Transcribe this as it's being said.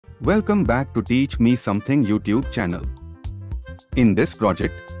Welcome back to Teach Me Something YouTube channel. In this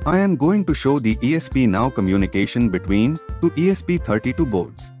project, I am going to show the ESP-NOW communication between two ESP32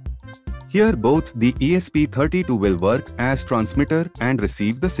 boards. Here both the ESP32 will work as transmitter and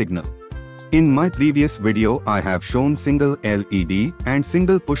receive the signal. In my previous video I have shown single LED and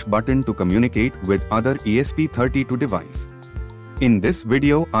single push button to communicate with other ESP32 device. In this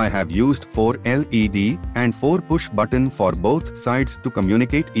video I have used 4 LED and 4 push button for both sides to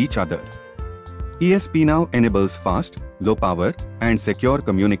communicate each other. ESP-NOW enables fast, low power, and secure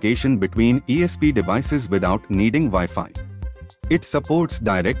communication between ESP devices without needing Wi-Fi. It supports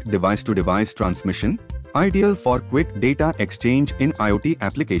direct device-to-device transmission, ideal for quick data exchange in IoT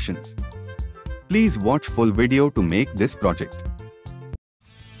applications. Please watch full video to make this project.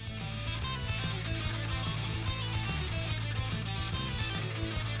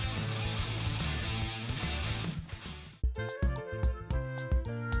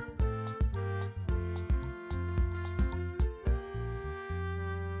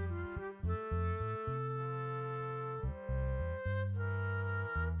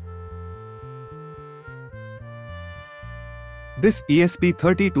 This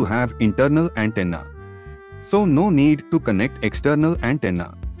ESP32 have internal antenna, so no need to connect external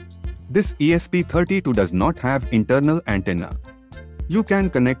antenna. This ESP32 does not have internal antenna. You can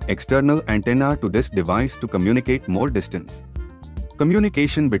connect external antenna to this device to communicate more distance.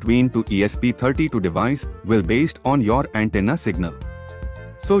 Communication between two ESP32 device will based on your antenna signal.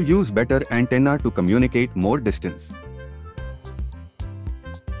 So use better antenna to communicate more distance.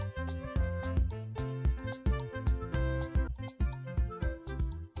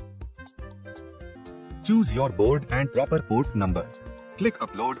 Choose your board and proper port number. Click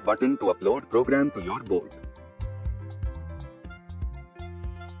Upload button to upload program to your board.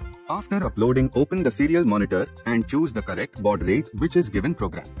 After uploading, open the serial monitor and choose the correct baud rate which is given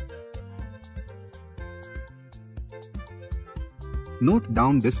program. Note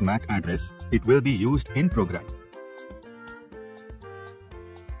down this MAC address, it will be used in program.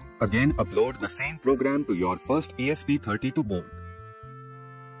 Again upload the same program to your first ESP32 board.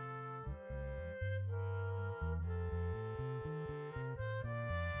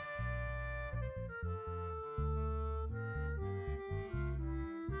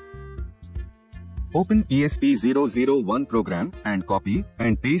 Open ESP001 program and copy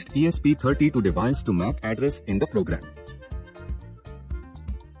and paste ESP32 device to MAC address in the program.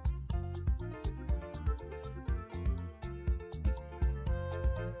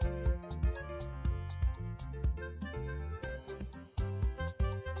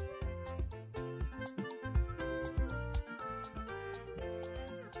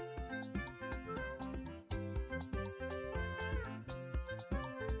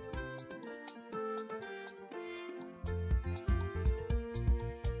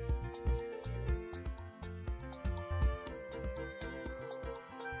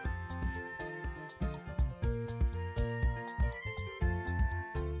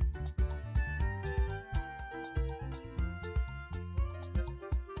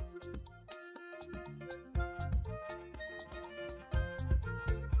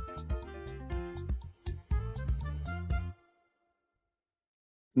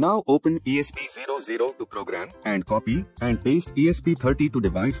 Now open ESP002 program and copy and paste ESP32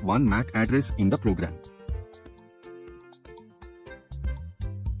 device 1 MAC address in the program.